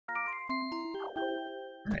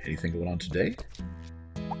Alright, anything going on today?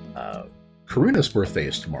 Karuna's birthday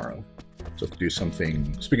is tomorrow. So to do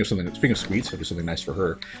something, speaking of sweets, I'll do something nice for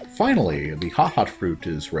her. Finally, the hot fruit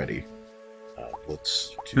is ready.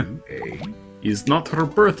 Let's do a... It's not her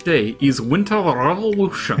birthday, it's Winter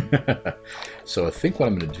Revolution. So I think what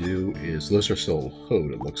I'm going to do is, those are still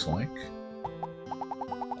hoed, it looks like.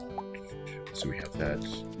 So we have that.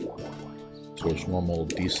 So it's normal,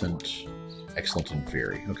 decent, excellent, and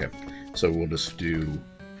very. Okay, so we'll just do...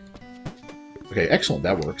 Okay, excellent,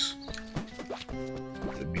 that works.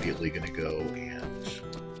 Immediately going to go and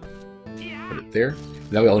put it there.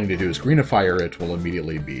 Now all we need to do is greenify it. We'll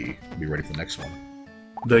immediately be ready for the next one.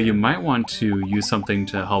 Though you might want to use something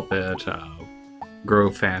to help it grow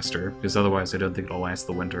faster, because otherwise I don't think it'll last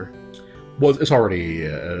the winter. Well, it's already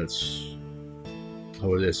it's the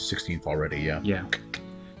 16th already. Yeah. Yeah.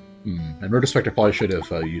 In retrospect, I probably should have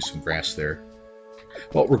used some grass there.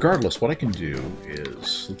 Well, regardless, what I can do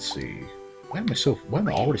is, let's see. Why am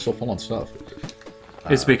I already so full on stuff?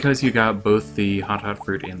 It's because you got both the hot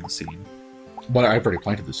fruit and the seed. But I've already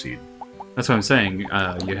planted the seed. That's what I'm saying.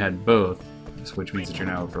 You had both, which means that you're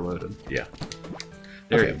now overloaded. Yeah.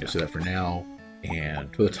 There Okay, you go. so that for now.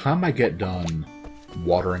 And by the time I get done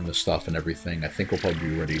watering the stuff and everything, I think we'll probably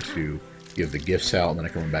be ready to give the gifts out, and then I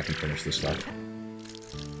can run back and finish the stuff.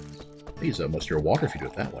 These most of your water if you do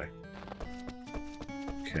it that way.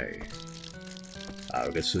 Okay.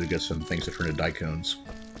 We get some things to turn into daikons.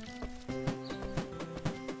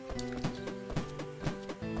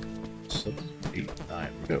 7, 8, 9.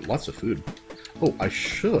 We've got lots of food. Oh, I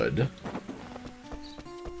should.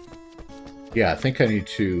 Yeah, I think I need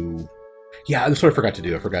to... Yeah, that's what I forgot to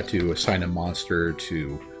do. I forgot to assign a monster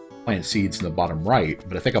to plant seeds in the bottom right,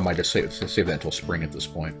 but I think I might just save that until spring at this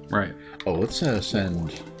point. Right. Oh, let's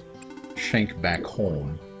send Shank back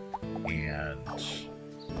home and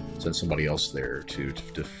send somebody else there to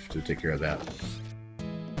take care of that.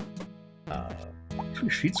 2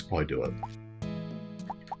 sheets probably do it.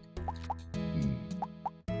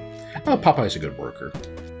 Oh, Popeye's a good worker.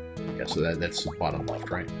 Yeah, so that's the bottom left,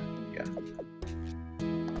 right? Yeah.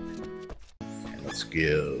 And let's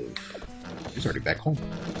give... He's already back home.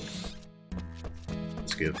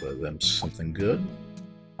 Let's give them something good.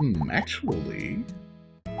 Actually...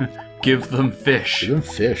 Give them fish. Give them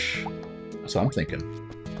fish. That's what I'm thinking.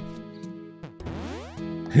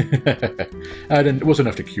 It wasn't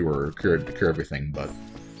enough to cure everything, but...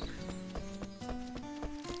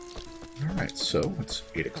 Alright, so it's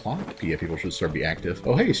 8 o'clock. Pia people should start to be active.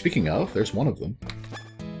 Oh, hey, speaking of, there's one of them.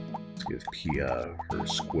 Let's give Pia her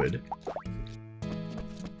squid.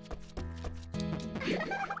 She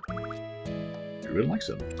really likes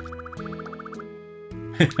it.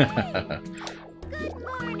 Good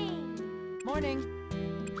morning. Morning.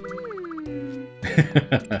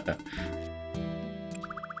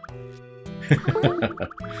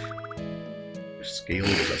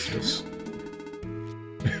 Scaly justice.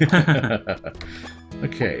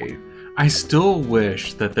 Okay. I still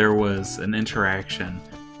wish that there was an interaction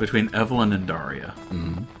between Evelyn and Daria.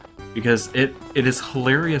 Mm-hmm. Because it is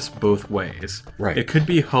hilarious both ways. Right. It could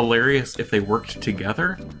be hilarious if they worked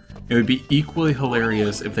together. It would be equally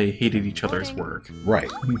hilarious if they hated each other's work. Right.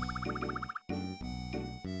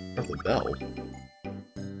 That's the bell.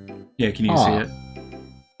 Yeah, can you see it?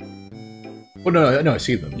 Well, no, I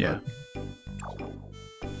see them. Yeah. But...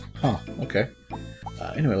 Huh, okay.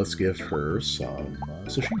 Anyway, let's give her some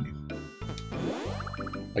sashimi.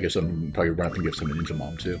 I guess I'm probably run up and give some to Ninja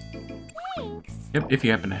Mom, too. Yep, if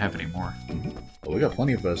you happen to have any more. Well, we got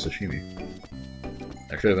plenty of sashimi.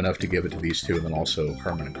 I should have enough to give it to these two, and then also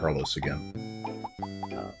Carmen and Carlos again.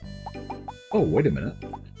 Oh, wait a minute.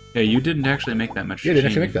 Yeah, you didn't actually make that much. Yeah, I didn't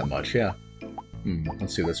actually make that much, yeah.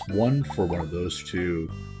 Let's see, that's one for one of those two.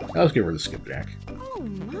 Now let's give her the skipjack. Oh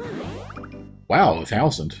my. Wow,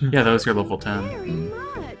 1,000. Yeah, that was your level 10. Very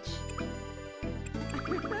much.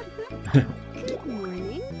 Good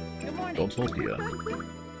morning. Good morning. Don't tell Pia.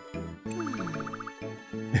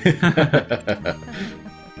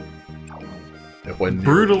 When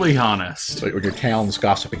Brutally honest. when your town's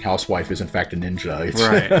gossiping housewife is in fact a ninja. It's...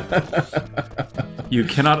 Right. You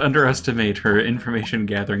cannot underestimate her information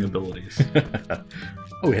gathering abilities.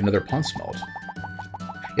 Oh, we had another pond smelt.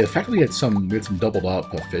 Yeah, the fact that we had some doubled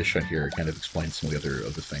up fish on here kind of explains some of the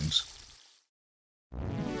other things.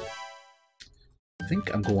 I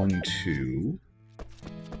think I'm going to...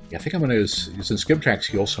 Yeah, I think I'm going to... Since skipjacks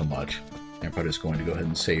heal so much, I'm probably just going to go ahead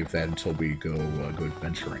and save that until we go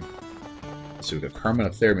adventuring. So we've got Carmen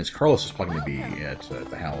up there. It means Carlos is probably going to be at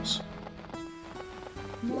the house.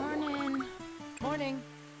 Morning. Morning.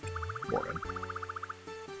 Morning.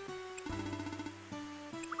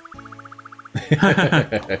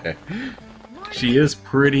 She is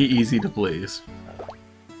pretty easy to please.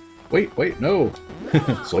 Wait, no.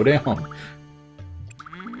 Slow down.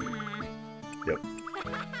 Yep.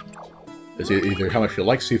 It's either how much you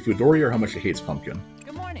like seafood dory or how much you hates pumpkin.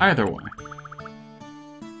 Good morning. Either way.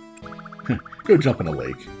 Go jump in a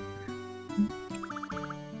lake.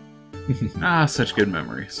 Ah, such good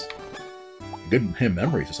memories. Good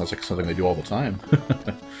memories. It sounds like something they do all the time.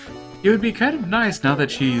 It would be kind of nice now that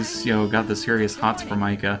she's, got the serious hots for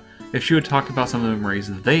Micah, if she would talk about some of the memories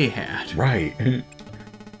they had. Right.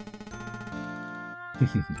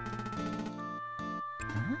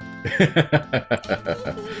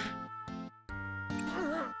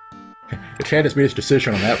 The chat has made its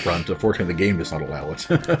decision on that front. Unfortunately, the game does not allow it.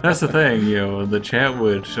 That's the thing, the chat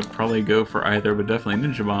would probably go for either, but definitely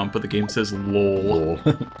Ninja Bomb, but the game says LOL. Lol.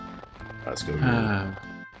 Let's go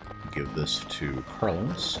give this to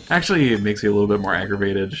Carlos. Actually, it makes me a little bit more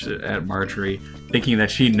aggravated at Marjorie, thinking that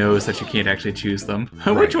she knows that you can't actually choose them.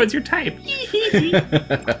 Right. Which one's your type?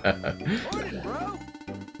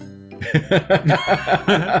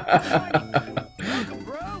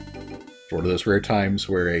 One of those rare times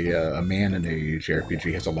where a man in a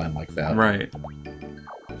JRPG has a line like that. Right.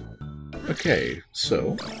 Okay,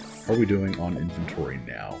 so how are we doing on inventory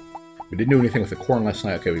now? We didn't do anything with the corn last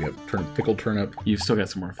night. Okay, we got pickled turnip. You've still got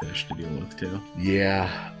some more fish to deal with, too.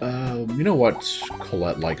 Yeah. You know what?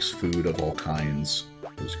 Colette likes food of all kinds.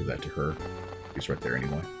 I'll just give that to her. He's right there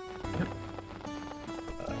anyway. Yep.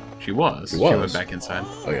 She was. She went back inside.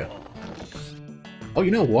 Oh, yeah. Oh,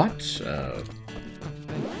 you know what? See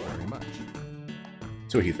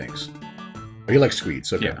what he thinks. Oh, he likes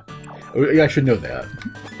sweets. Okay. Yeah. Oh, yeah, I should know that.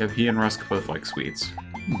 Yep, he and Rusk both like sweets.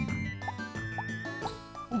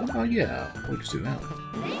 Oh, yeah. We'll just do that.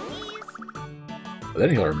 But that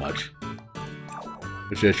didn't learn much.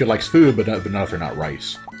 She likes food, but not if they're not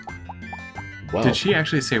rice. Well, did she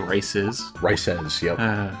actually say rices? Rices, yep.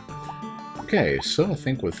 Okay, so I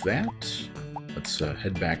think with that, let's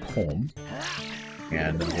head back home.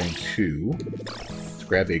 And I'm going to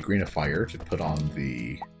grab a greenifier to put on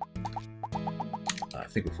the... I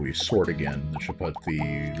think if we sort again, it should put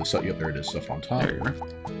the stuff... Yep, there it is, stuff on top. There you are.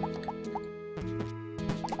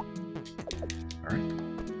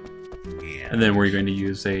 And then were you going to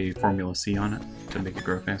use a Formula C on it to make it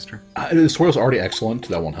grow faster? The soil's already excellent.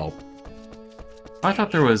 That won't help. I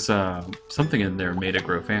thought there was something in there made it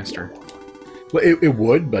grow faster. Well, it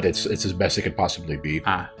would, but it's as best it could possibly be.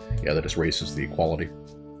 Ah. Yeah, that just raises the quality.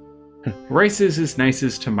 Rices is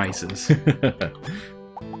nicest to mices.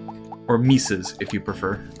 Or mises, if you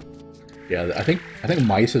prefer. Yeah, I think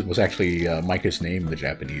Mice was actually Micah's name in the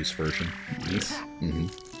Japanese version. Mice? Mm-hmm.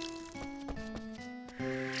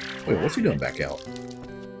 Wait, what's he doing back out?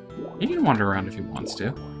 He can wander around if he wants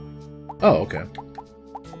to. Oh, okay.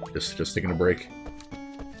 Just taking a break.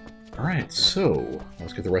 Alright, so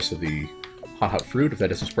let's get the rest of the hot fruit. If that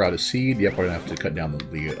doesn't sprout a seed, yep, we're gonna have to cut down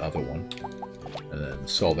the other one. And then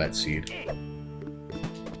sell that seed.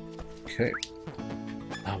 Okay.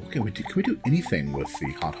 What can we do? Can we do anything with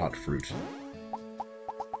the hot fruit?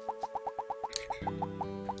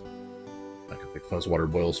 I can think Fuzzwater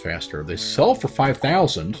boils faster. They sell for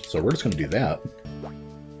 5,000, so we're just going to do that.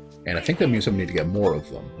 And I think that means I need to get more of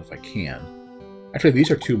them, if I can. Actually,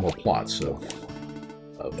 these are 2 more plots of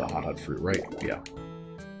the hot fruit, right? Yeah.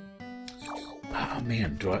 Oh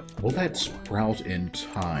man, will that sprout in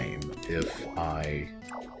time if I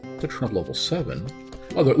turn up level 7?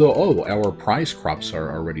 Oh, our prize crops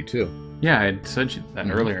are ready too. Yeah, I said that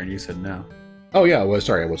earlier, and you said no. Oh yeah, well,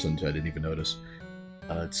 sorry, I didn't even notice.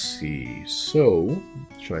 Let's see. So,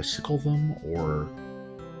 should I sickle them or?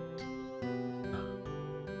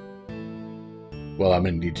 Well, I'm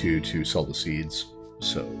gonna need to sell the seeds.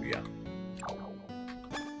 So yeah.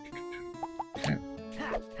 Okay.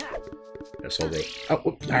 I sell those. Oh,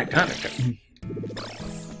 whoops.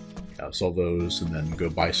 I'll sell those and then go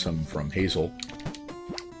buy some from Hazel.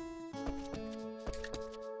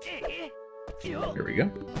 Here we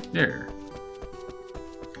go. There.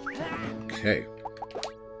 Okay.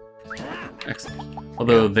 Excellent.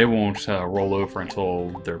 Although they won't roll over until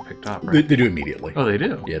they're picked up, right? They do immediately. Oh, they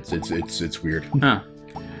do? Yeah, it's weird. Huh.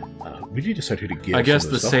 We need to decide who to give. I guess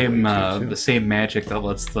some the of stuff same away to, the same magic that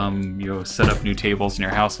lets them set up new tables in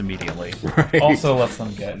your house immediately. Right. Also lets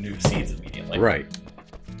them get new seeds immediately. Right.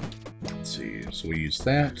 Let's see. So we use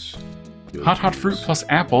that. Hot fruit plus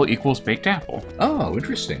apple equals baked apple. Oh,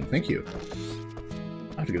 interesting. Thank you.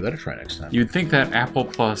 I'll have to give that a try next time. You'd think that apple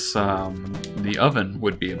plus the oven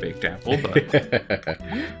would be a baked apple, but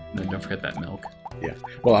then don't forget that milk. Yeah.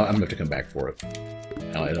 Well, I'm going to have to come back for it.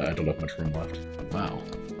 I don't have much room left. Wow.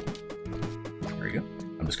 There you go.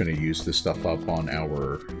 I'm just going to use this stuff up on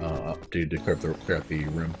our to clear out the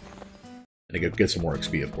room, and get some more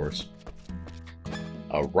XP, of course.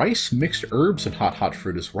 Rice mixed herbs and hot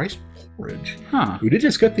fruit is rice porridge. Huh. We did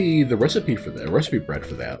just get the recipe for that, recipe bread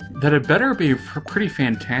for that. That had better be pretty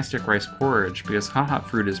fantastic rice porridge, because hot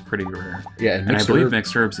fruit is pretty rare. Yeah, and I believe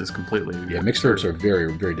mixed herbs is completely... Yeah, mixed herbs are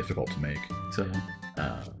very, very difficult to make. So...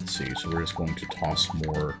 let's see, so we're just going to toss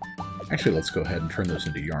more... Actually, let's go ahead and turn those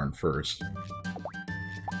into yarn first.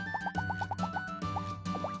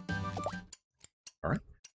 Alright,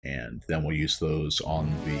 and then we'll use those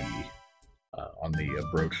on the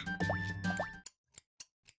brooch.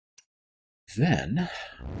 Then...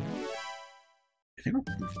 I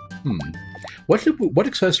think what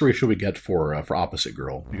accessory should we get for Opposite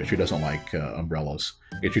Girl? Because she doesn't like umbrellas.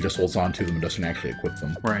 She just holds on to them and doesn't actually equip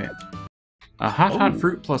them. Right. Hot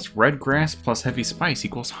fruit plus red grass plus heavy spice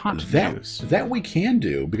equals hot juice. That we can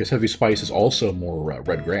do, because heavy spice is also more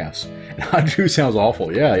red grass. And hot juice sounds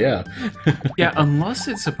awful. Yeah. Yeah, unless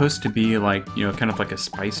it's supposed to be like, kind of like a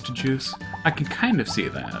spiced juice. I can kind of see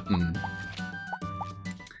that. Mm.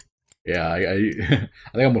 Yeah, I think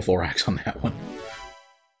I'm with Lorax on that one.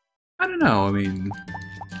 I don't know, I mean...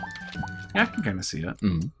 Yeah, I can kind of see it.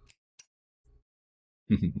 Mm.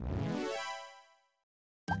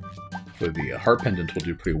 So the heart pendant will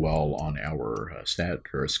do pretty well on our stat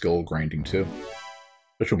or skill grinding too,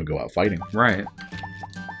 especially when we go out fighting. Right.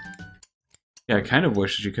 Yeah, I kind of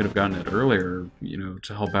wish you could have gotten it earlier,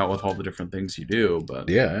 to help out with all the different things you do, but...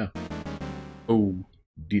 Yeah. Oh.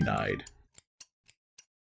 Denied.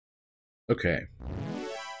 Okay.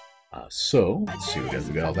 So, let's see, we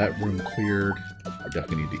got all that room cleared. I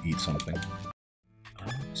definitely need to eat something.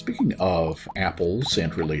 Speaking of apples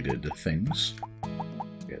and related things,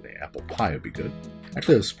 yeah, the apple pie would be good.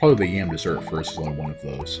 Actually, it's probably the yam dessert first, is only one of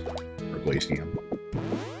those. Or glazed yam.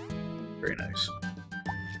 Very nice.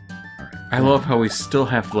 Alright. I love how we still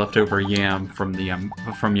have leftover yam from the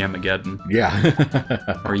from Yamageddon. Yeah.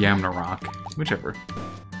 Or Yamnarok, whichever.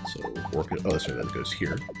 So, Orchid... Oh, sorry, that goes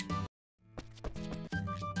here.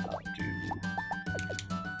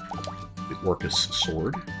 Orcus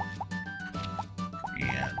sword,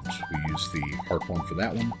 and we use the heart one for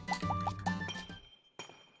that one.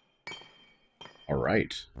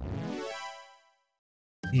 Alright.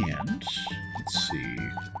 And let's see.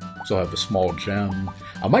 So I have a small gem.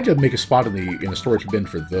 I might just make a spot in the storage bin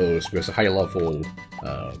for those, because the high level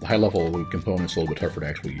components are a little bit tougher to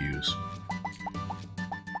actually use.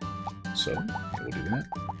 So yeah, we'll do that.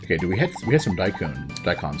 Okay, we had some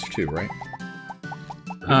daikons too, right?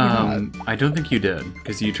 I don't think you did,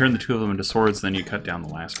 because you turned the two of them into swords, then you cut down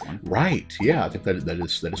the last one. Right, yeah, I think that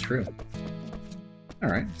is true.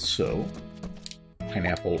 Alright, so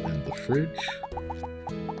pineapple in the fridge.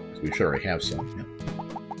 We should already have some, yeah.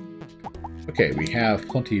 Okay, we have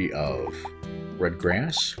plenty of red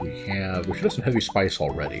grass. We should have some heavy spice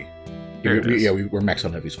already. We're maxed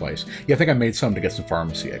on heavy spice. Yeah, I think I made some to get some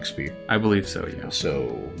pharmacy XP. I believe so, yeah.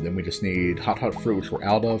 So then we just need hot fruit, which we're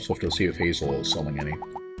out of, so we'll have to see if Hazel is selling any.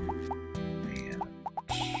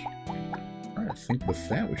 And I think with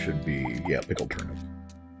that we should be, yeah, pickled turnip.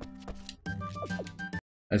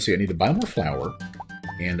 Let's see, I need to buy more flour,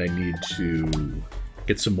 and I need to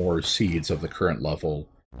get some more seeds of the current level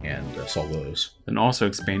and sell those. Then also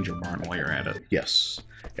expand your barn while you're at it. Yes.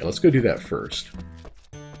 Yeah, let's go do that first.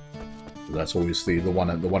 That's always the one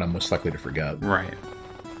I'm most likely to forget. Right.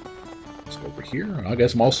 So over here, I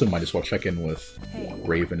guess I also might as well check in with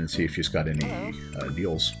Raven and see if she's got any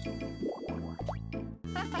deals.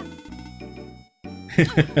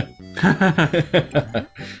 Can't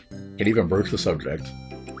even broach the subject.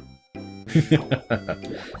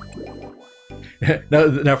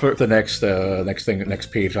 now for the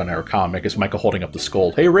next page on our comic is Michael holding up the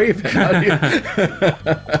skull. Hey Raven!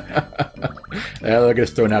 That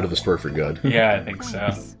gets thrown out of the store for good. Yeah, I think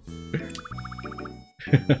so.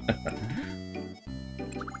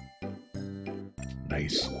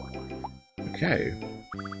 Nice. Okay.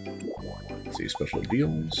 Let's see, special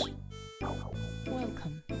deals.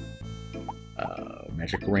 Welcome.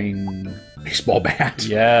 Magic ring, baseball bat.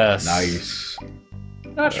 Yes. Nice.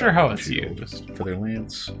 Not sure how it's shield, used. Feather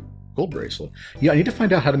lance. Gold bracelet. Yeah, I need to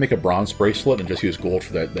find out how to make a bronze bracelet and just use gold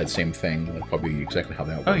for that same thing. That's probably exactly how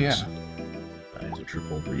that works. Oh, yeah. Is it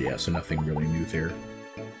triple over? Yeah, so nothing really new there.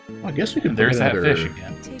 Well, I guess we could. There's that another... fish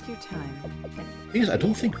again. Take your time. Thing is, I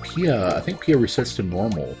don't think Pia. I think Pia resets to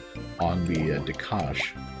normal on the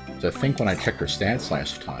Dekash. So I think when I checked her stats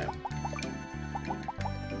last time,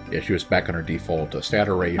 yeah, she was back on her default stat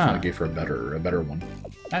array. If I gave her a better one.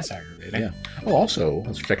 That's aggravating. Yeah. Oh, also,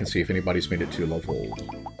 let's check and see if anybody's made it to level.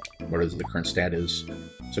 What is the current stat is?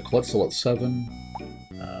 So Colette's still at 7.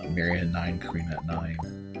 Marion at 9, Karina at 9.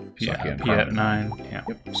 Yeah, and Pia at Carmen. 9. Yeah.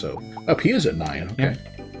 Yep, so... Oh, Pia's at 9, okay.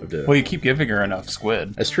 Yeah. Well, you keep giving her enough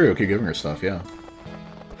squid. That's true, keep giving her stuff, yeah.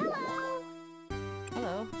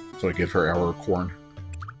 Hello. So I give her our corn.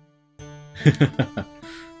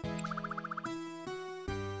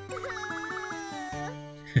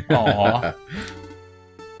 Aww.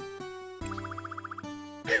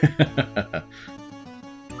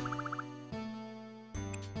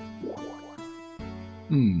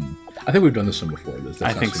 I think we've done this one before.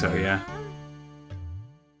 I think so, yeah.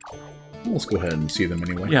 Let's go ahead and see them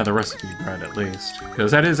anyway. Yeah, the recipe bread at least.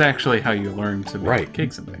 Because that is actually how you learn to make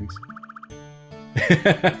cakes and things.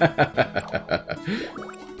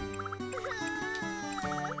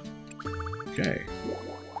 Okay.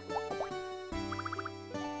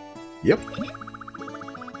 Yep.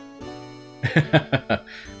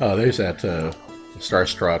 Oh, there's that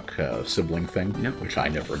Starstruck sibling thing, which I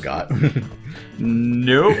never got.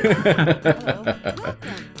 Nope. Hello.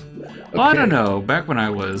 Well, I don't know. Back when I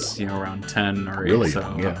was, around 10 or 8, Really? so...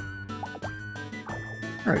 Yeah.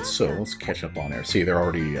 Alright, so let's catch up on there. See, they're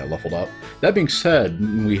already leveled up. That being said,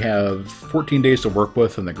 we have 14 days to work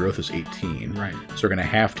with, and the growth is 18. Right. So we're going to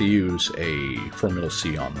have to use a Formula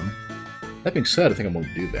C on them. That being said, I think I'm going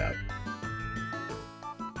to do that.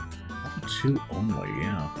 Level 2 only,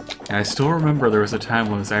 yeah. And I still remember there was a time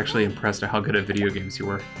when I was actually impressed at how good at video games you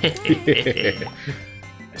were. I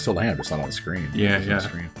still am, just not on the screen. Yeah, It's yeah. on the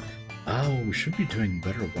screen. Oh, we should be doing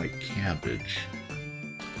better white cabbage.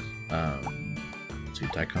 Let's see,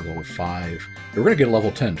 Daikon level 5. We're going to get a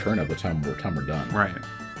level 10 turnip by the time we're done. Right.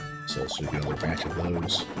 So let's do another batch of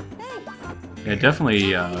those. Yeah, definitely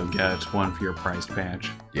get one for your prized badge.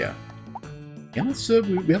 Yeah. And let's,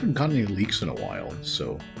 we haven't gotten any leaks in a while,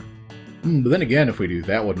 so... but then again, if we do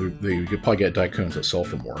that one, we could probably get Daikons that sell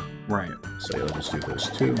for more. Right. So yeah, let's do those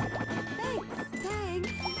too.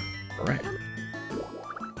 Alright.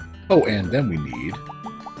 Oh, and then we need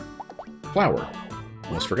flour.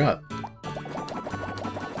 Almost forgot.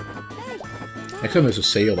 Next time there's a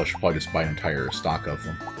sale, I should probably just buy an entire stock of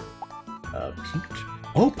them.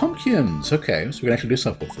 Oh, pumpkins! Okay, so we can actually do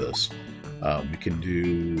something with this. We can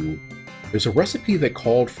do... There's a recipe that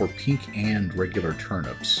called for pink and regular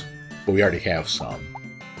turnips, but we already have some.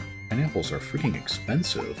 Pineapples are freaking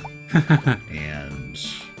expensive. And...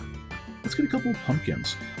 let's get a couple of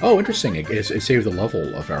pumpkins. Oh, interesting. It saved the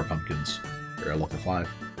level of our pumpkins. They're at level 5.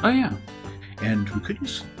 Oh, yeah. And we could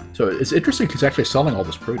use... So it's interesting because it's actually selling all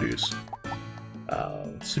this produce.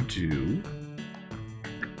 Let's do...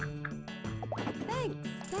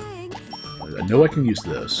 I know I can use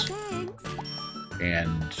this.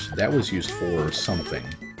 And that was used for something.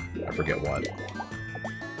 I forget what.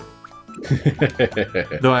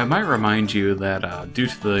 Though I might remind you that due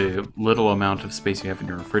to the little amount of space you have in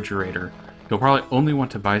your refrigerator, you'll probably only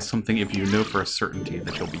want to buy something if you know for a certainty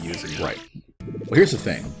that you'll be using it. Right. Well, here's the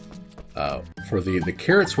thing. For the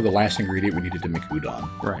carrots were the last ingredient we needed to make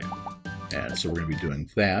udon. Right. And so we're going to be doing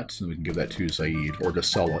that, and we can give that to Zaid, or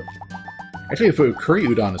just sell it. Actually, if curry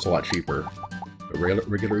udon is a lot cheaper. Regular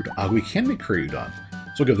udon. We can make curry udon.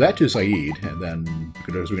 So we'll give that to Zaid, and then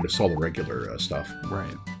because we can just sell the regular stuff.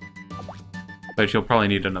 Right. But you'll probably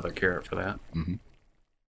need another carrot for that. Mm-hmm.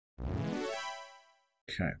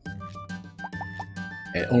 Okay.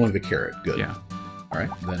 And only the carrot. Good. Yeah.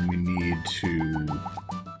 Alright, then we need to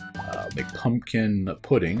make pumpkin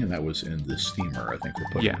pudding, and that was in the steamer, I think, for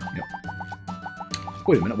pudding. Yeah. Yep.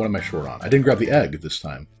 Wait a minute, what am I short on? I didn't grab the egg this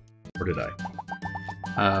time. Or did I?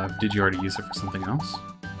 Did you already use it for something else?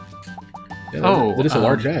 Yeah, that is a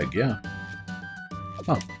large egg, yeah.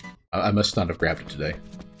 Oh, I must not have grabbed it today.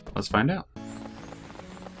 Let's find out.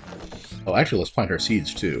 Oh, actually, let's plant our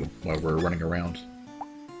seeds, too, while we're running around.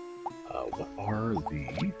 What are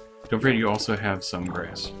the... Don't forget you also have some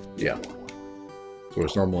grass. Yeah. So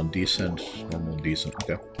it's normal and decent. Normal and decent.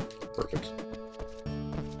 Okay. Perfect.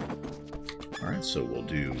 Alright, so we'll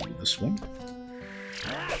do this one.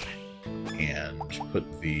 And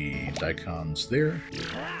put the daikons there.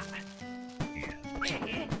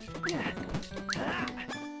 And...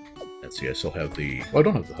 let's see, I still have the... oh, I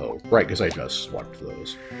don't have the hoe. Right, because I just swapped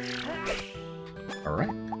those. Alright.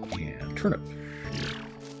 And turnip.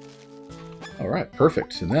 Alright,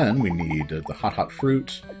 perfect. And then we need the hot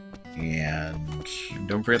fruit. And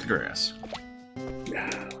don't forget the grass.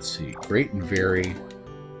 Let's see. Great and very.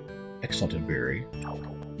 Excellent and very.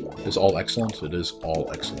 Is all excellent? It is all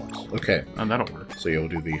excellent. Okay. Oh, that'll work. So you'll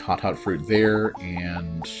do the hot fruit there,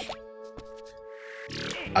 and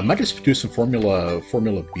I might just do some Formula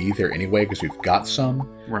B there anyway, because we've got some.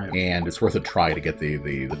 Right. And it's worth a try to get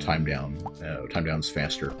the time down. Time downs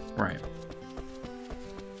faster. Right.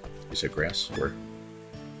 You said grass? Where?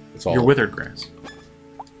 It's all Your withered grass.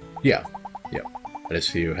 Yeah, yeah. I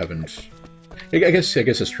just see you haven't. I guess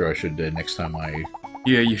it's true. I should next time I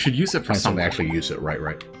Yeah, you should use it for find something something. to actually use it. Right.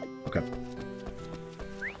 Okay.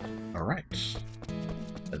 All right.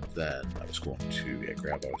 And then I was going to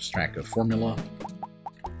grab a stack of formula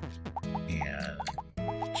and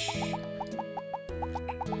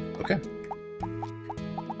okay.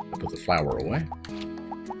 I'll put the flour away.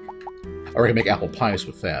 Or I can make apple pies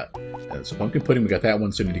with that. So pumpkin pudding, we got that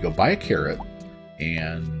one. So I need to go buy a carrot,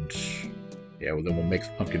 and yeah, well, then we'll make the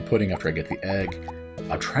pumpkin pudding after I get the egg.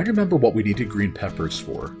 I'm trying to remember what we needed green peppers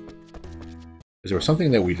for. Because there was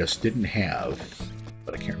something that we just didn't have,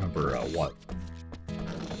 but I can't remember what.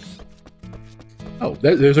 Oh,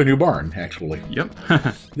 there's our new barn, actually. Yep.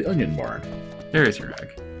 The onion barn. There's your egg.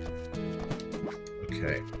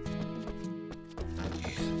 Okay.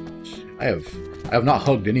 I have not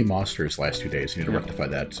hugged any monsters the last 2 days. I need to rectify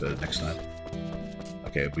that next time.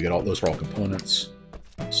 Okay, we got all those are all components.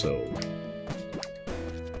 So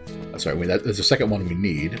sorry, that's the second one we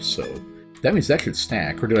need. So that means that should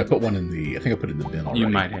stack. Or did I put one in the? I think I put it in the bin already. You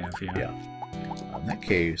might have, yeah. Yeah. In that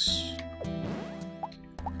case,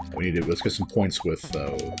 we need to let's get some points with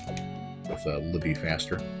Libby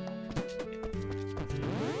faster.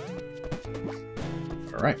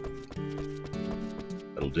 All right,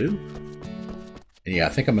 that'll do. And yeah, I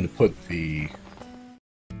think I'm going to put the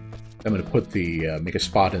make a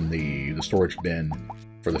spot in the storage bin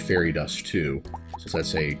for the fairy dust too, since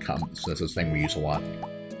that's a thing we use a lot.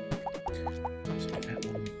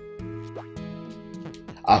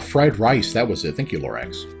 Fried rice, that was it. Thank you,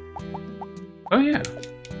 Lorax. Oh yeah.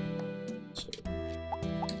 So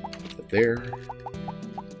put that there.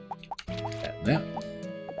 And that.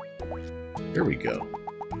 There we go.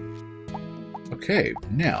 Okay,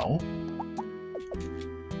 now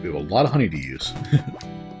we have a lot of honey to use.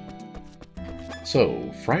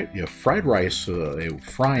 So fried rice,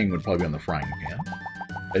 frying would probably be on the frying pan,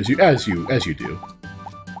 as you do.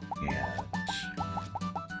 And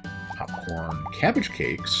popcorn, cabbage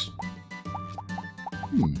cakes.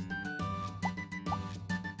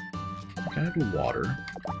 Kind of do water.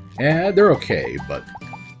 Yeah, they're okay, but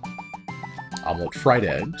omelet, fried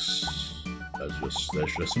eggs. That's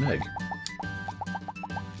just an egg.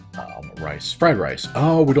 Rice, fried rice.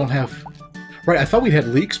 Oh, we don't have. Right, I thought we had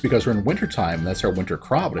leeks because we're in wintertime, and that's our winter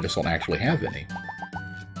crop, but I just don't actually have any.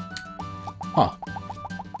 Huh.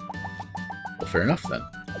 Well, fair enough then.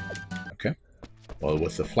 Okay. Well,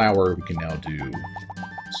 with the flour, we can now do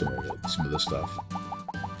some of this stuff.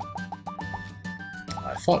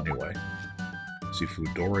 I thought anyway.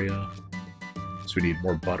 Seafood Doria. So we need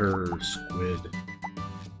more butter, squid.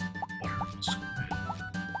 Butter, squid.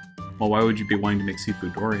 Well, why would you be wanting to make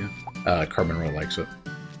seafood Doria? Carmen really likes it.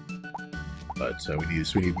 But we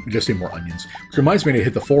just need more onions. Which reminds me to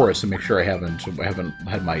hit the forest and make sure I haven't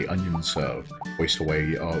had my onions waste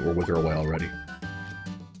away or wither away already.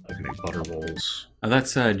 I can make butter rolls. That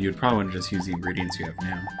said, you'd probably want to just use the ingredients you have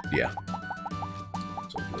now. Yeah.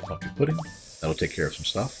 So we'll do the pumpkin pudding. That'll take care of some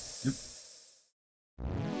stuff. Yep.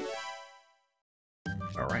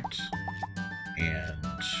 All right. And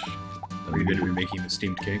Are you going to be making the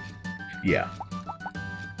steamed cake? Yeah.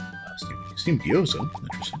 Steamed gyoza.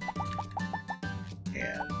 Interesting.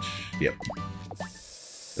 And yep.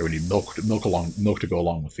 There we need milk to go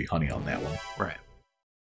along with the honey on that one. Right.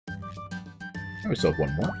 I still have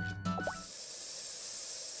one more.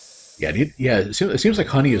 Yeah, it seems like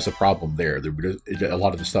honey is a problem there. A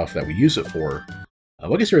lot of the stuff that we use it for.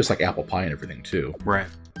 Well, I guess there's like apple pie and everything too. Right.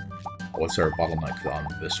 What's our bottleneck on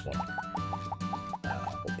this one?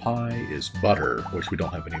 Apple pie is butter, which we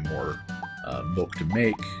don't have any more milk to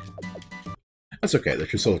make. That's okay. That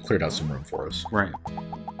should still cleared out some room for us. Right.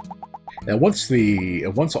 Now, once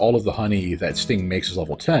all of the honey that Sting makes is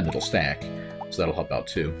level 10, it'll stack, so that'll help out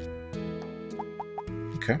too.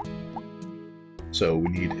 Okay. So we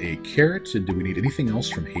need a carrot, and do we need anything else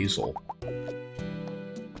from Hazel? I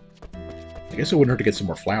guess it wouldn't hurt to get some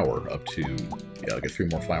more flour up to... Yeah, I'll get 3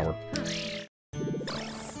 more flour. Let's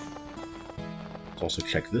also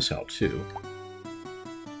check this out, too.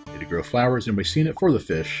 Need to grow flowers. Anybody seen it? For the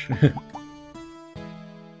fish.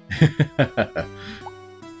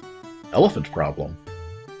 Elephant problem.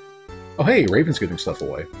 Oh, hey, Raven's giving stuff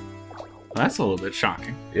away. That's a little bit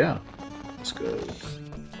shocking. Yeah. Let's go.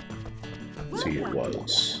 Let's see, it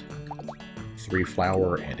was 3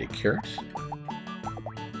 flour and a carrot.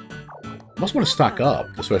 Must want to stock up,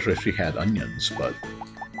 especially if she had onions, but...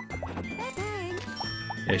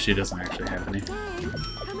 Yeah, she doesn't actually have any.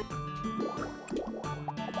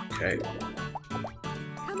 Okay.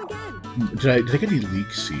 Did I get any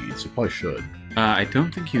leek seeds? I probably should. I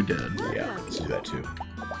don't think you did. Yeah, let's do that too.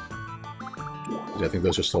 I think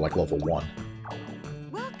those are still like level 1.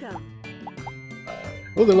 Welcome.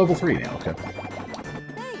 Oh, they're level 3 now. Okay.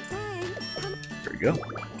 Thanks. There you go.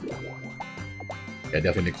 Yeah,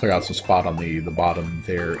 definitely need to clear out some spot on the bottom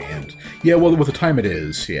there, and yeah, well, with the time it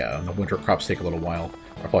is, yeah, the winter crops take a little while.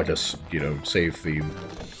 I'll probably just, you know,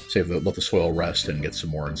 let the soil rest and get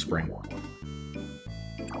some more in spring.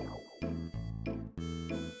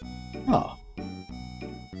 Huh.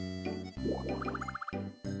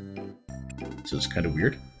 This is kind of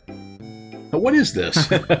weird. But what is this?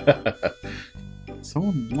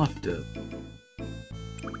 Someone left it.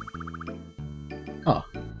 Huh.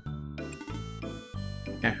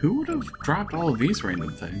 Yeah, who would have dropped all of these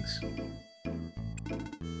random things?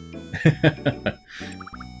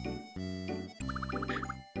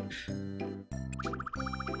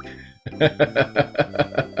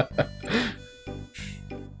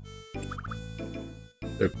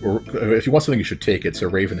 If you want something, you should take it. So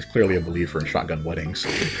Raven is clearly a believer in shotgun weddings.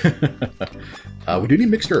 We do need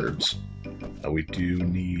mixed herbs. We do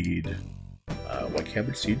need white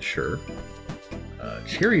cabbage seed, sure.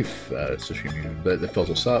 Cherry sashimi, that fills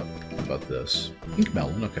us up. How about this? Pink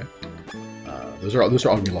melon, okay. Those are all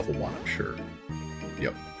gonna be level 1, I'm sure.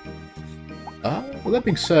 Yep. Well, that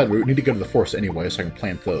being said, we need to go to the forest anyway, so I can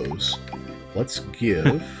plant those. Let's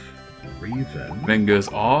give Raven. Then goes,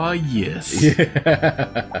 aw, yes.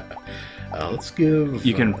 Yeah. Let's give.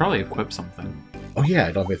 You can probably equip something. Oh yeah,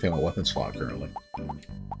 I don't have anything on my weapon slot currently.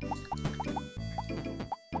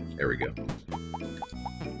 There we go.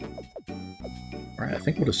 Alright, I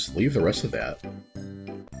think we'll just leave the rest of that.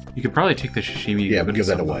 You could probably take the sashimi. Yeah, but give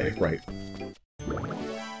that somewhere. away, right.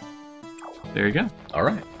 There you go.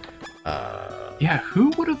 Alright. Yeah, who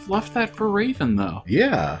would have left that for Raven, though?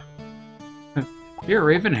 Yeah. Here,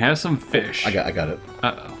 Raven has some fish. I got it.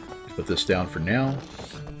 Uh-oh. Put this down for now.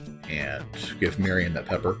 And give Marion that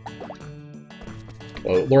pepper.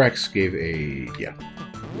 Well, Lorax gave a... yeah.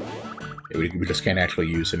 We just can't actually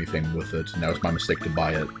use anything with it. Now it's my mistake to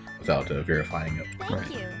buy it without verifying it.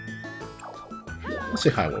 Thank you. Let's say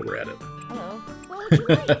hi while we're at it. Hello. What would you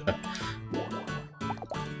like?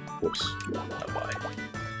 Whoops. Bye.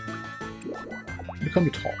 You come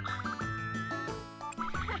to talk.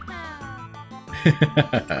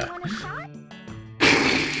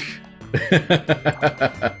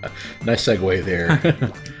 Nice segue there.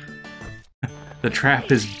 The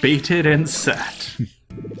trap is baited and set.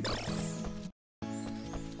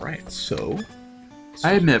 Right, so...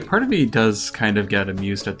 I admit, part of me does kind of get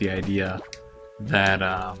amused at the idea that,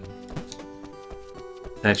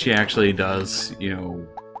 that she actually does, you know,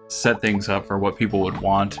 set things up for what people would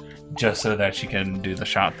want, just so that she can do the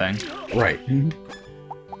shot thing. Right.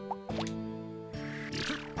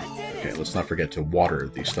 Okay, let's not forget to water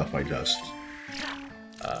the stuff I just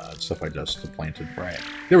planted. Right.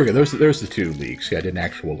 There we go. There's the 2 leeks. Yeah, I didn't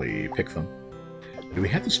actually pick them. Do we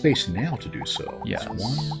have the space now to do so? Yes.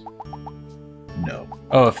 One? No.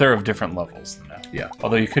 Oh, if they're of different levels, then no. Yeah.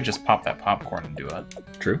 Although you could just pop that popcorn and do it.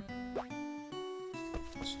 True.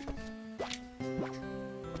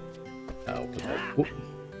 I'll put that, put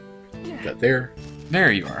that there.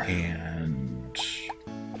 There you are. And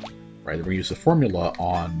right, then we use the formula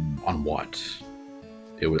on what?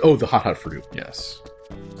 It was the hot fruit. Yes.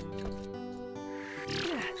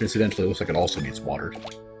 Incidentally, it looks like it also needs watered.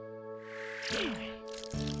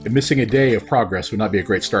 And missing a day of progress would not be a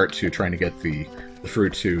great start to trying to get the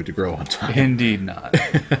fruit to grow on time. Indeed not.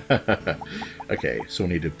 Okay, so we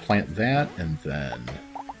need to plant that, and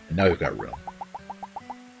now we've got room.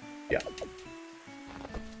 Yeah.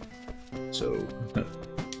 So,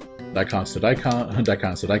 daikons to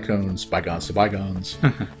daikons to daikons, bygones to bygones,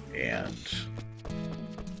 and...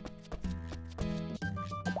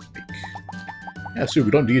 yeah, so we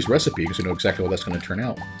don't use recipe because we know exactly what that's going to turn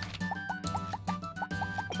out.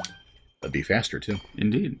 That'd be faster, too.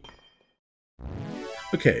 Indeed.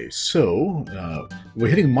 Okay, so we're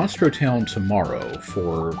hitting Monstro Town tomorrow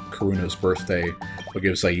for Karuna's birthday. We'll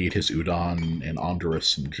give Zaid his udon and Andorus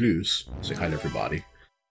some juice. Say hi to everybody.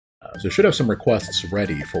 So we should have some requests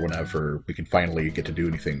ready for whenever we can finally get to do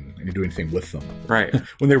anything with them. Right.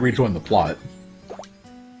 When they rejoin the plot.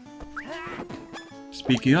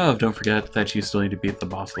 Speaking of, don't forget that you still need to beat the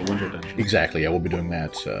boss of the Winter Dungeon. Exactly, yeah, we'll be doing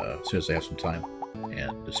that as soon as I have some time.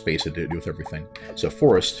 And the space to do with everything. So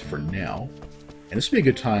Forest for now. And this would be a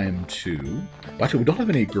good time to... well, actually, we don't have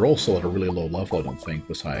any girls still at a really low level, I don't think,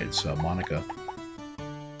 besides Monica.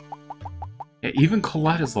 Yeah, even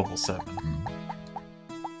Colette is level 7.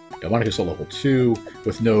 Yeah, Monica's still level 2,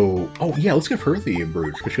 with no... oh, yeah, let's give her the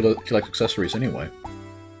brooch, because she likes accessories anyway.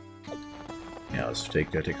 Yeah, let's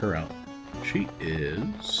take her out. She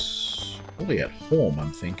is... really at home,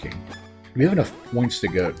 I'm thinking. we have enough points to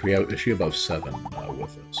go? Is she above 7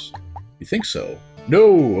 with us? You think so?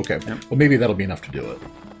 No! Okay. Yep. Well, maybe that'll be enough to do it.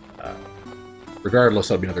 Regardless,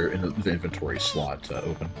 that'll be another inventory slot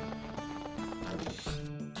open.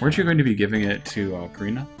 Weren't you going to be giving it to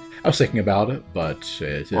Karina? I was thinking about it, but...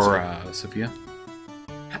 Or Sophia?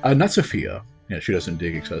 Not Sophia. Yeah, she doesn't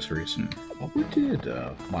dig accessories. Well, where did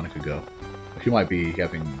Monica go? She might be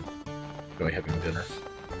having dinner.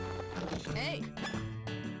 Hey.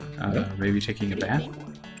 Maybe taking a bath?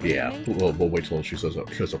 Yeah, we'll wait till she shows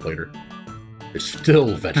up later. There's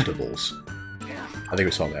still vegetables. I think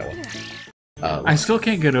we saw that one. I still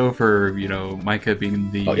can't get over, Micah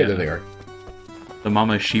being the... Oh, yeah, there they are. The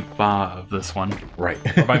mama sheep ba of this one. Right.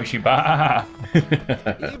 Or baby sheep ba!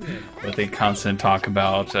 But they constant talk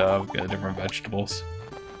about different vegetables.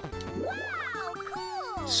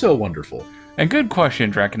 So wonderful. And good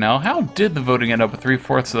question, Drakenel. How did the voting end up with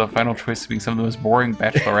 3/4 of the final choice being some of the most boring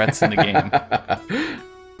bachelorettes in the game?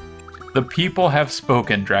 The people have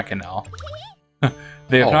spoken, Drakenel.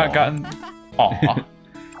 They have not gotten... Aw.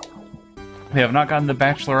 They have not gotten the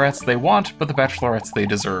bachelorettes they want, but the bachelorettes they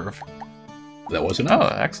deserve. That was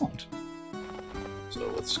enough. Oh, excellent. So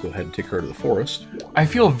let's go ahead and take her to the forest. I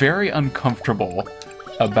feel very uncomfortable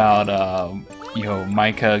about,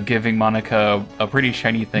 Micah giving Monica a pretty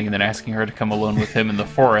shiny thing and then asking her to come alone with him in the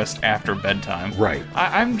forest after bedtime. Right.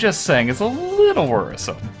 I'm just saying, it's a little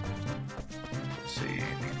worrisome. Let's see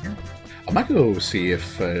anything here. I might go see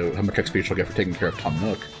if how much XP she'll get for taking care of Tom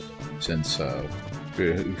Nook, since I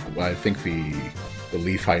think the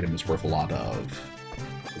leaf item is worth a lot of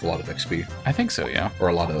XP, I think so, yeah. or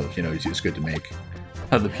a lot of it's good to make.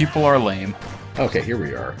 The people are lame. Okay, here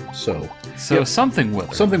we are. So yep. Something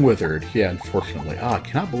withered. Something withered. Yeah, unfortunately. I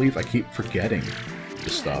cannot believe I keep forgetting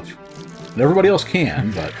this stuff. And everybody else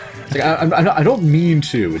can, but like, I don't mean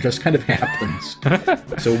to. It just kind of happens.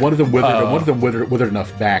 So one of them withered, and one of them withered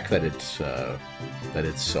enough back that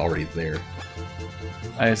it's already there.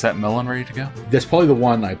 Is that melon ready to go? That's probably the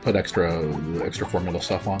one I put extra formula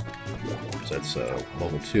stuff on. So that's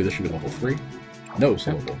level 2. This should be level 3. No, it's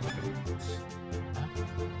level.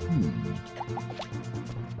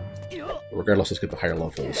 Regardless, let's get the higher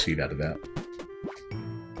level seed out of that.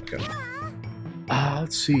 Okay.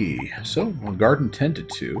 Let's see. So, garden tended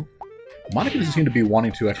to. Monica doesn't seem to be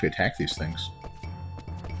wanting to actually attack these things.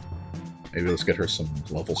 Maybe let's get her some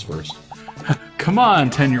levels first. Come on,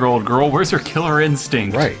 10-year-old girl. Where's her killer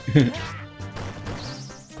instinct? Right.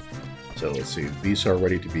 So let's see. These are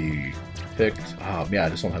ready to be picked. Yeah, I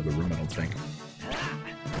just don't have the room, I don't think.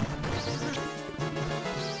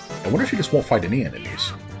 I wonder if she just won't fight any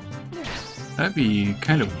enemies. That'd be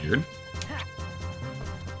kind of weird.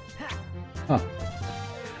 Huh.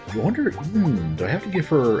 I wonder, do I have to give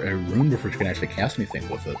her a rune before she can actually cast anything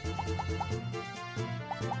with it?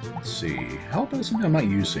 Let's see. How about something I'm not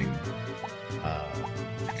using?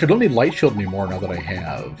 I don't need Light Shield anymore now that I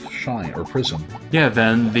have Shine or Prism. Yeah,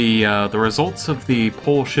 then the results of the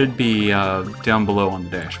poll should be down below on the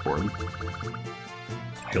dashboard.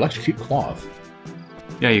 She likes cheap cloth.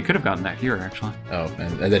 Yeah, you could have gotten that here, actually. Oh,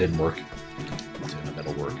 and that didn't work. So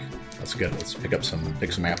that'll work. That's good. Let's pick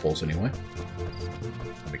some apples anyway.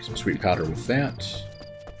 Make some sweet powder with that.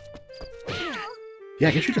 Yeah,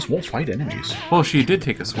 I guess she just won't fight enemies. Well, she did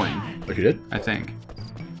take a swing. Oh, she did? I think.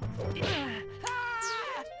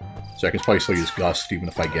 So I can probably still use Gust even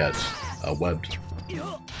if I get webbed.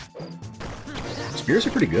 Spears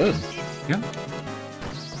are pretty good. Yeah.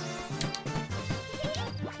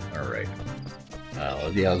 Alright.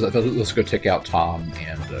 Yeah, let's go take out Tom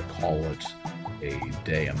and call it a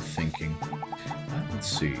day, I'm thinking. Let's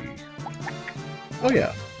see. Oh,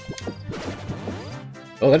 yeah.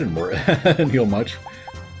 Oh, that didn't work. Didn't heal much.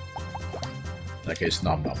 In that case,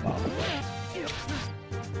 nom nom nom.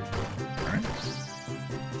 Alright.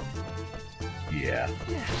 Yeah.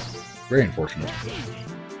 Very unfortunate.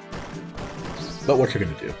 But what you're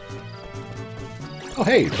gonna do? Oh,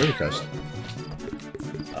 hey, treasure chest.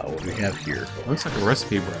 What do we have here? Looks like a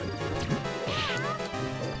recipe bread.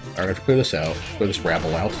 Alright, I have to clear this out. Clear this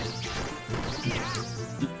rabble out.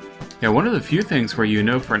 Yeah, one of the few things where you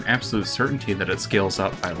know for an absolute certainty that it scales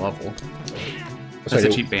up by level. That's a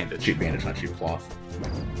cheap bandage. Cheap bandage, not cheap cloth.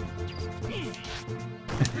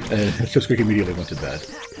 So Squeak immediately went to bed.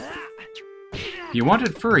 If you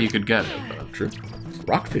wanted fur, you could get it, but... True.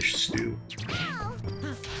 Rockfish stew.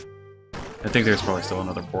 I think there's probably still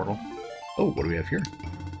another portal. Oh, what do we have here?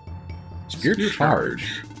 Spear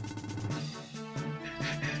charge.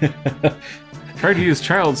 Tried to use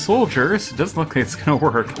child soldiers. It doesn't look like it's gonna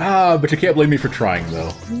work. But you can't blame me for trying,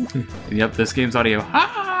 though. Yep, this game's audio.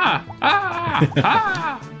 Ha! Ha!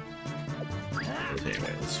 Ha!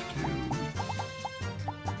 Anyway, let's do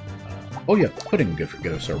Oh yeah, Pudding get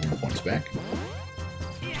us our Rune points back.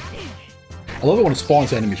 I love it when it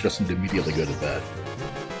spawns enemies just immediately go to bed.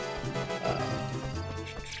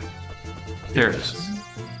 There it is.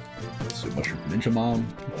 So Mushroom Ninja Mom.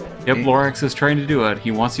 Yep, Lorax is trying to do it.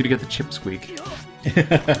 He wants you to get the chip squeak.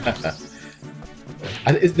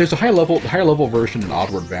 There's a higher level version in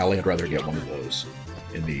Oddward Valley. I'd rather get one of those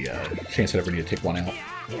in the chance I ever need to take one out.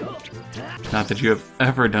 Not that you have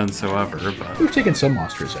ever done so ever, but... We've taken some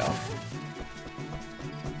monsters out.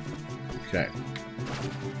 Okay.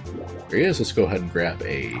 There he is. Let's go ahead and grab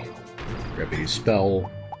a spell,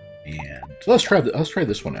 and let's try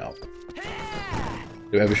this one out.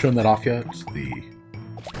 Have I shown that off yet? The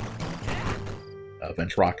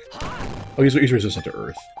Vent Rock. Oh, he's resistant to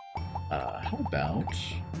Earth. How about...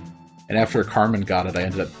 And after Carmen got it, I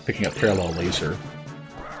ended up picking up Parallel Laser.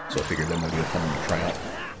 So I figured that might be a fun one to try out.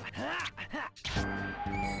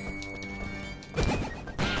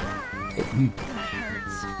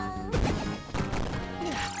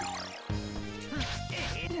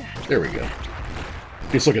 There we go.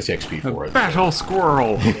 Just look at the XP for it. Battle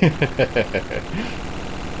Squirrel!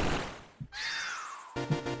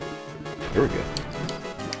 There we go.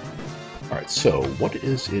 Alright, so what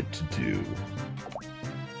is it to do?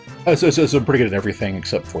 So pretty good at everything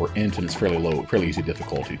except for int, and it's fairly easy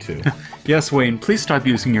difficulty too. Yes, Wayne, please stop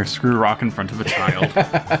using your screw rock in front of a child.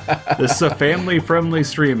 This is a family-friendly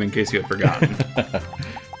stream, in case you had forgotten.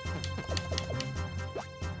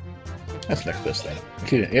 That's next best thing.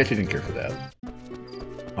 Actually didn't care for that.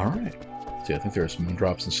 Alright. See, I think there's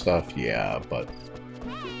moondrops and stuff. Yeah, but...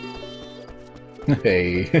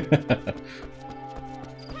 Hey.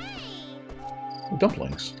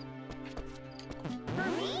 Dumplings.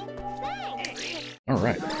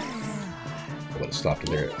 Alright. I'll let it stop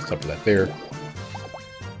to there. Stop to that there.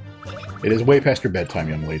 It is way past your bedtime,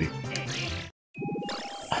 young lady.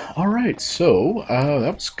 Alright, so,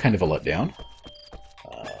 that was kind of a letdown.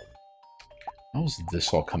 How's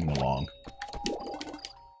this all coming along?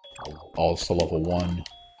 All still level 1.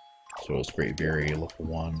 So it's Great Berry, level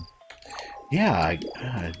 1. Yeah, I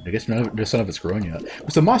guess none of it's grown yet.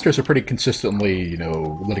 Because the monsters are pretty consistently, you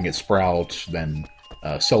know, letting it sprout, then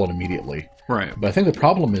sell it immediately. Right. But I think the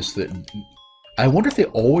problem is that I wonder if they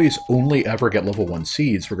always only ever get level 1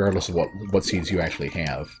 seeds, regardless of what seeds you actually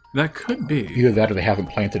have. That could be. Either that or they haven't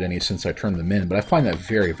planted any since I turned them in, but I find that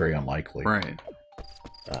very, very unlikely. Right.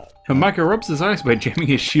 Micah rubs his eyes by jamming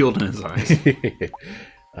his shield in his eyes.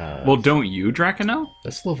 Well, don't you, Draconel?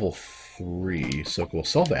 That's level 3, so we'll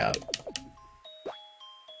sell that.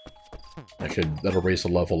 That'll raise the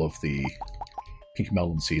level of the pink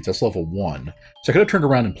melon seeds. That's level 1. So I could have turned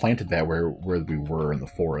around and planted that where we were in the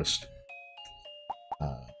forest.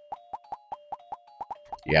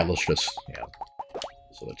 Yeah, let's just... Yeah.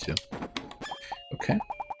 So that too. Okay.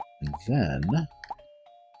 And then...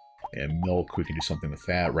 Yeah, milk, we can do something with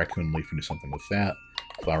that. Raccoon leaf, we can do something with that.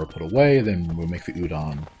 Flour put away, then we'll make the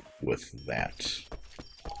udon with that.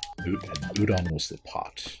 Udon was the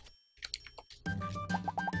pot.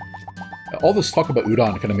 All this talk about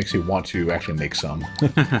udon kind of makes me want to actually make some.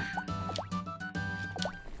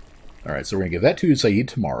 Alright, so we're going to give that to Zaid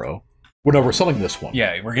tomorrow. Well, no, we're selling this one.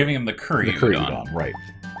 Yeah, we're giving him the curry udon. Right.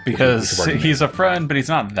 Because he's a friend, but he's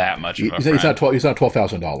not that much of a friend. He's not a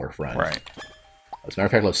 $12,000 friend. Right. As a matter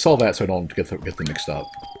of fact, let's sell that so I don't get them mixed up.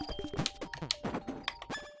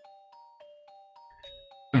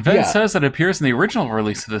 Ven says that it appears in the original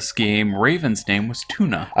release of this game, Raven's name was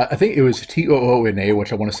Tuna. I think it was T-O-O-N-A,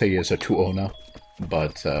 which I want to say is a Tuona.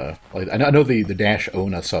 But I know the dash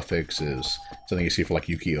Ona suffix is something you see for like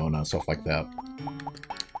Yuki Ona and stuff like that.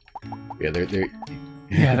 Yeah, they're...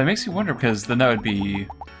 Yeah, that makes me wonder, because then that would be...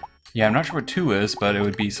 Yeah, I'm not sure what 2 is, but it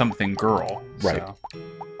would be something girl. Right. So.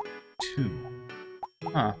 2.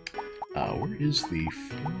 Huh. Where is the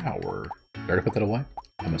flower? Did I already put that away?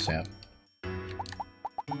 I must have.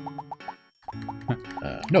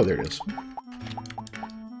 No, there it is.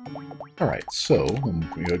 Alright, so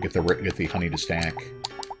we'll get the honey to stack,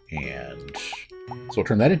 and so we'll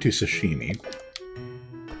turn that into sashimi.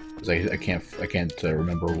 Because I can't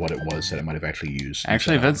remember what it was that I might have actually used.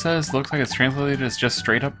 Actually, Ven says looks like it's translated as just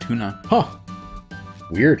straight up tuna. Huh.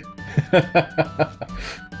 Weird.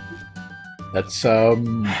 That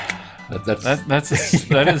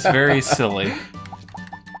is very silly.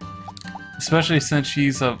 Especially since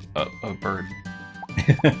she's a bird.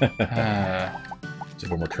 So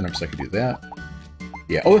one more turnip so I can do that.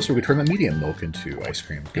 Yeah, oh, so we turn the medium milk into ice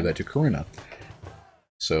cream. Give that to Karuna.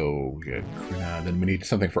 So, we got Karuna, then we need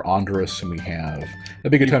something for Andrus, and we have...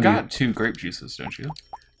 That'd be a good time. You've got 2 grape juices, don't you?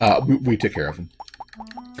 We took care of them.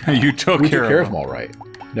 You took care of them. All right.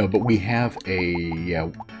 No, but we have a... Yeah,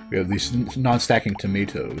 We have these non-stacking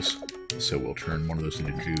tomatoes, so we'll turn one of those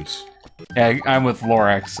into juice. Yeah, I'm with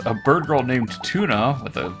Lorax. A bird girl named Tuna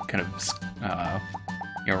with a kind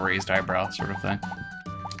of, raised eyebrow sort of thing.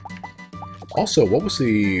 Also, what was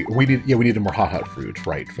the... we needed more hot fruit,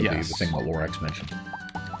 right, for Yes. the thing that Lorax mentioned.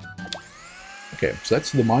 Okay, so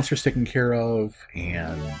that's the monsters taken care of,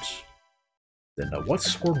 and then what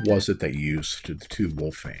sword was it that used the 2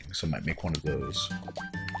 wolf fangs? I might make one of those.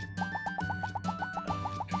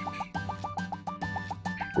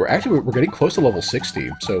 We're getting close to level 60,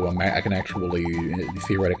 so I can actually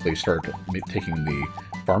theoretically start taking the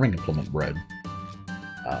farming implement bread.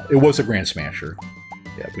 It was a Grand Smasher.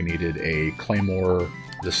 Yeah, we needed a Claymore,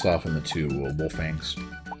 this stuff, and the 2 wolf fangs.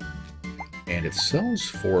 And it sells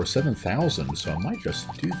for 7,000, so I might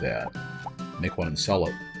just do that. Make one and sell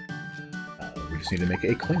it. We just need to make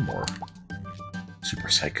a Claymore. Super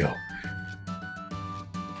Psycho.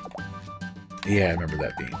 Yeah, I remember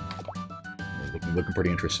that being. Looking pretty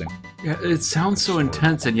interesting. Yeah, it sounds so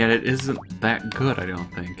intense, and yet it isn't that good, I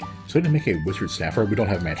don't think. So we need to make a Wizard Sapphire. We don't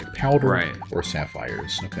have magic powder Right. or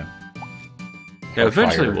sapphires. Okay. Yeah,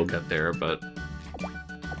 eventually Fire. we'll get there, but...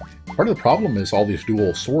 Part of the problem is all these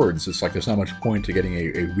dual swords. It's like there's not much point to getting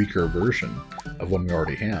a weaker version of one we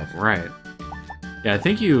already have. Right. Yeah, I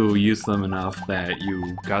think you used them enough that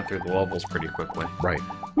you got through the levels pretty quickly. Right.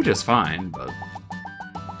 Which is fine, but...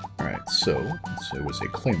 Alright, so it was a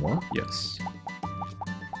Claymore. Yes.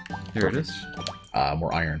 There it is.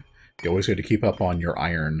 More iron. You always got to keep up on your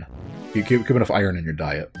iron. You keep enough iron in your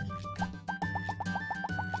diet.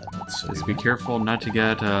 Just be careful not to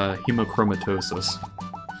get hemochromatosis.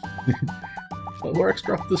 Lorax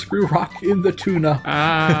dropped the screw rock in the tuna.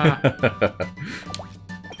 Ah!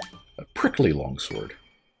 A prickly longsword.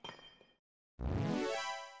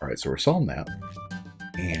 Alright, so we're selling that.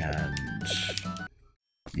 And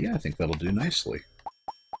yeah, I think that'll do nicely.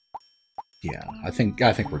 Yeah, I think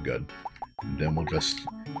we're good. And then we'll just...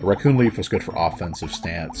 The Raccoon Leaf was good for offensive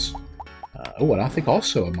stats. And I think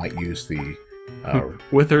also I might use the...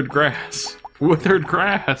 Withered grass! Withered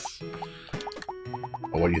grass!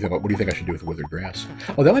 What do you think I should do with withered grass?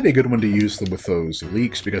 Oh, that might be a good one to use them with those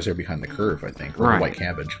leeks because they're behind the curve, I think. Or Right. the white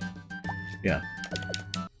cabbage. Yeah.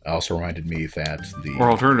 It also reminded me that the... Or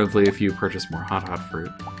alternatively, if you purchase more hot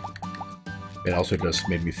fruit. It also just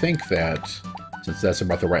made me think that, since that's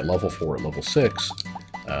about the right level for it, level 6,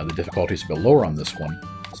 the difficulty's a bit lower on this one,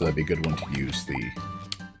 so that'd be a good one to use the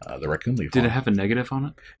Raccoon Leaf Did on. it have a negative on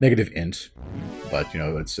it? Negative int, but,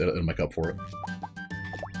 it'll make up for it.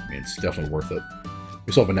 I mean, it's definitely worth it.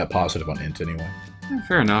 We still have a net positive on int anyway.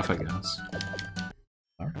 Fair enough, I guess.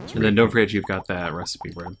 Alright, And then don't forget you've got that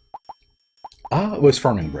recipe bread. It was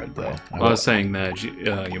farming bread, though. Well, I was saying that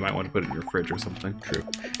you might want to put it in your fridge or something. True.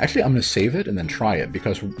 Actually, I'm going to save it and then try it,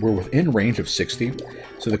 because we're within range of 60.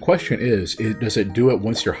 So the question is, does it do it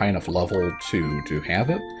once you're high enough level to have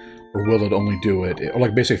it? Or will it only do it, or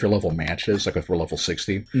like basically if your level matches, like if we're level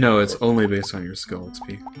 60? No, it's only based on your skill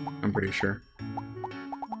XP. I'm pretty sure.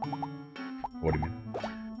 What do you mean?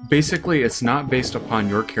 Basically, it's not based upon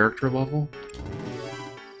your character level.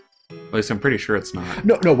 At least I'm pretty sure it's not.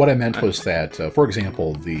 No, what I meant was that, for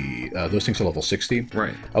example, those things are level 60.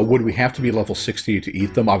 Right. Would we have to be level 60 to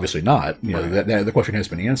eat them? Obviously not. Right. The question has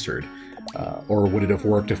been answered. Or would it have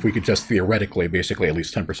worked if we could just theoretically, basically at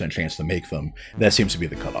least 10% chance to make them? That seems to be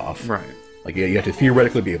the cutoff. Right. Like, you have to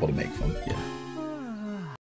theoretically be able to make them. Yeah.